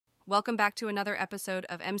Welcome back to another episode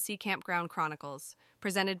of MC Campground Chronicles,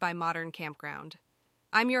 presented by Modern Campground.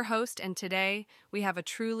 I'm your host, and today we have a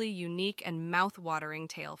truly unique and mouth-watering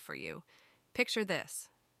tale for you. Picture this: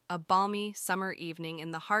 a balmy summer evening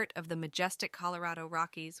in the heart of the majestic Colorado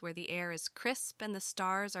Rockies, where the air is crisp and the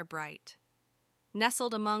stars are bright.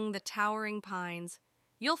 Nestled among the towering pines,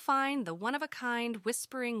 you'll find the one-of-a-kind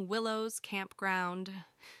Whispering Willows Campground.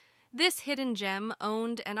 This hidden gem,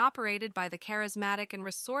 owned and operated by the charismatic and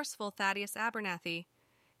resourceful Thaddeus Abernathy,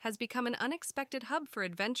 has become an unexpected hub for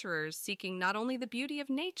adventurers seeking not only the beauty of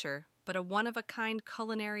nature, but a one-of-a-kind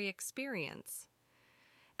culinary experience.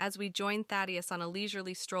 As we join Thaddeus on a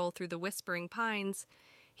leisurely stroll through the Whispering Pines,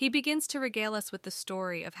 he begins to regale us with the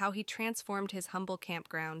story of how he transformed his humble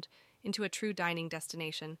campground into a true dining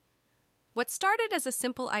destination. What started as a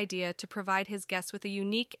simple idea to provide his guests with a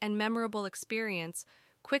unique and memorable experience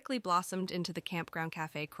quickly blossomed into the Campground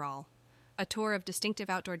Café Crawl, a tour of distinctive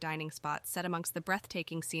outdoor dining spots set amongst the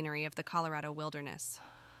breathtaking scenery of the Colorado wilderness.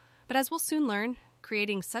 But as we'll soon learn,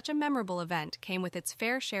 creating such a memorable event came with its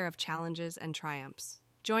fair share of challenges and triumphs.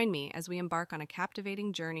 Join me as we embark on a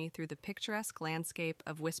captivating journey through the picturesque landscape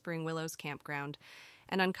of Whispering Willows Campground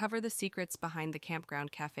and uncover the secrets behind the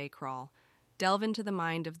Campground Café Crawl. Delve into the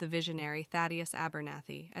mind of the visionary Thaddeus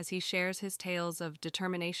Abernathy as he shares his tales of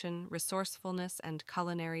determination, resourcefulness, and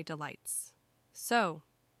culinary delights. So,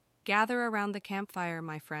 gather around the campfire,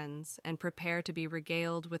 my friends, and prepare to be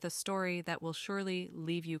regaled with a story that will surely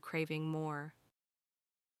leave you craving more.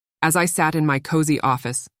 As I sat in my cozy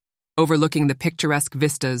office, overlooking the picturesque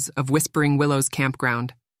vistas of Whispering Willows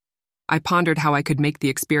Campground, I pondered how I could make the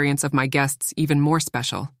experience of my guests even more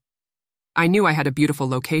special. I knew I had a beautiful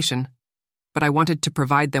location, but I wanted to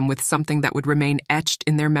provide them with something that would remain etched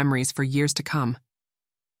in their memories for years to come.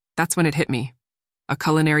 That's when it hit me: a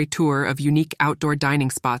culinary tour of unique outdoor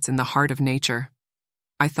dining spots in the heart of nature.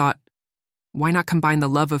 I thought, why not combine the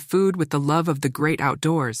love of food with the love of the great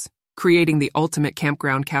outdoors, creating the ultimate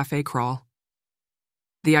campground cafe crawl?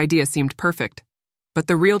 The idea seemed perfect, but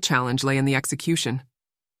the real challenge lay in the execution.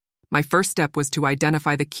 My first step was to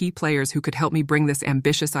identify the key players who could help me bring this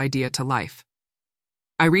ambitious idea to life.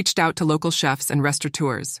 I reached out to local chefs and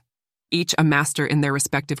restaurateurs, each a master in their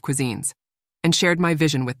respective cuisines, and shared my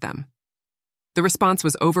vision with them. The response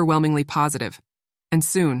was overwhelmingly positive, and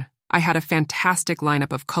soon I had a fantastic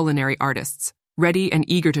lineup of culinary artists, ready and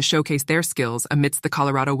eager to showcase their skills amidst the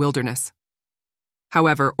Colorado wilderness.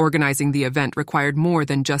 However, organizing the event required more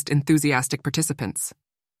than just enthusiastic participants.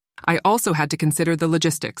 I also had to consider the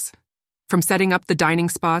logistics, from setting up the dining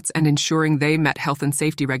spots and ensuring they met health and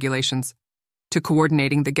safety regulations, to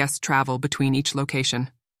coordinating the guests' travel between each location.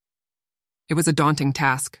 It was a daunting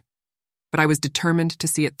task, but I was determined to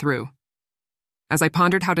see it through. As I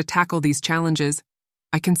pondered how to tackle these challenges,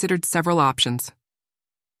 I considered several options.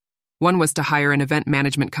 One was to hire an event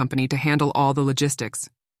management company to handle all the logistics.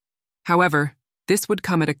 However, this would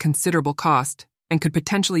come at a considerable cost and could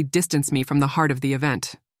potentially distance me from the heart of the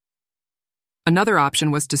event. Another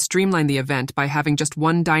option was to streamline the event by having just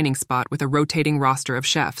one dining spot with a rotating roster of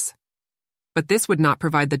chefs. But this would not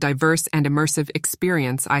provide the diverse and immersive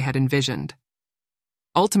experience I had envisioned.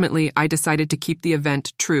 Ultimately, I decided to keep the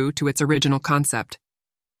event true to its original concept,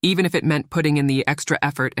 even if it meant putting in the extra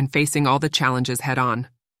effort and facing all the challenges head-on.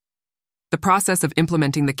 The process of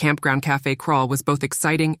implementing the Campground Café Crawl was both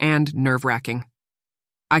exciting and nerve-wracking.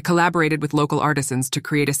 I collaborated with local artisans to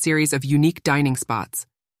create a series of unique dining spots,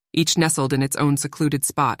 each nestled in its own secluded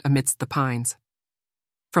spot amidst the pines.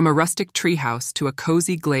 From a rustic treehouse to a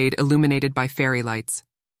cozy glade illuminated by fairy lights,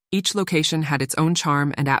 each location had its own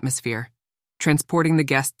charm and atmosphere, transporting the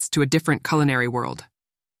guests to a different culinary world.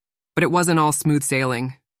 But it wasn't all smooth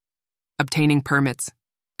sailing. Obtaining permits,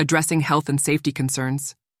 addressing health and safety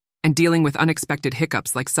concerns, and dealing with unexpected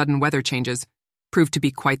hiccups like sudden weather changes proved to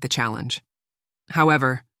be quite the challenge.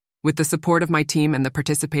 However, with the support of my team and the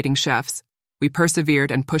participating chefs, we persevered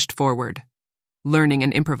and pushed forward, learning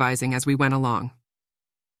and improvising as we went along.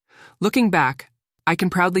 Looking back, I can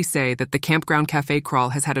proudly say that the Campground Café Crawl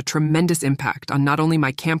has had a tremendous impact on not only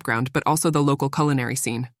my campground but also the local culinary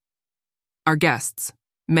scene. Our guests,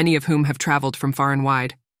 many of whom have traveled from far and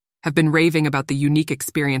wide, have been raving about the unique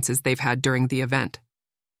experiences they've had during the event.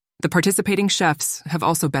 The participating chefs have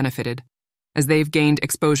also benefited, as they've gained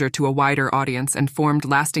exposure to a wider audience and formed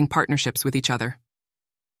lasting partnerships with each other.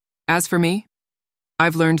 As for me,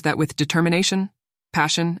 I've learned that with determination,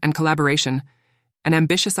 passion, and collaboration, an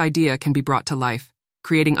ambitious idea can be brought to life,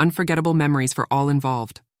 creating unforgettable memories for all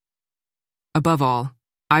involved. Above all,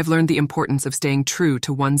 I've learned the importance of staying true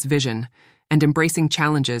to one's vision and embracing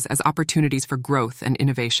challenges as opportunities for growth and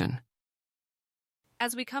innovation.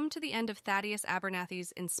 As we come to the end of Thaddeus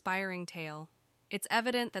Abernathy's inspiring tale, it's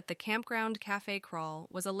evident that the Campground Café crawl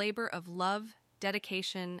was a labor of love,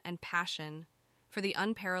 dedication, and passion for the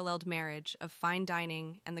unparalleled marriage of fine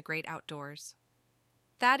dining and the great outdoors.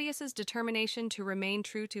 Thaddeus's determination to remain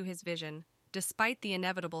true to his vision, despite the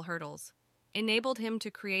inevitable hurdles, enabled him to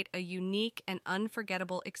create a unique and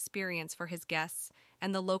unforgettable experience for his guests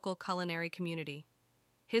and the local culinary community.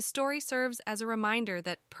 His story serves as a reminder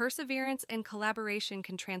that perseverance and collaboration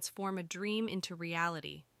can transform a dream into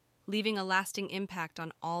reality, leaving a lasting impact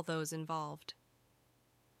on all those involved.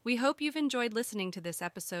 We hope you've enjoyed listening to this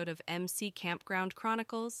episode of MC Campground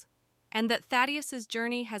Chronicles, and that Thaddeus's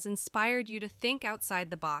journey has inspired you to think outside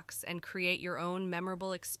the box and create your own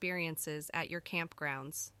memorable experiences at your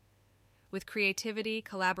campgrounds. With creativity,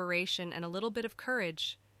 collaboration, and a little bit of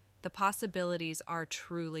courage, the possibilities are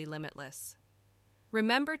truly limitless.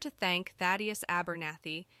 Remember to thank Thaddeus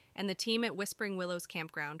Abernathy and the team at Whispering Willows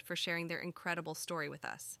Campground for sharing their incredible story with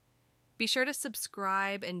us. Be sure to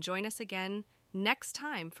subscribe and join us again next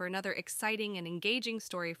time for another exciting and engaging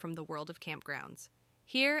story from the world of campgrounds.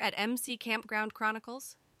 Here at MC Campground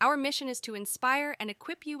Chronicles, our mission is to inspire and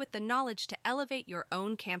equip you with the knowledge to elevate your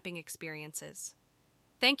own camping experiences.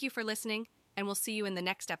 Thank you for listening, and we'll see you in the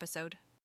next episode.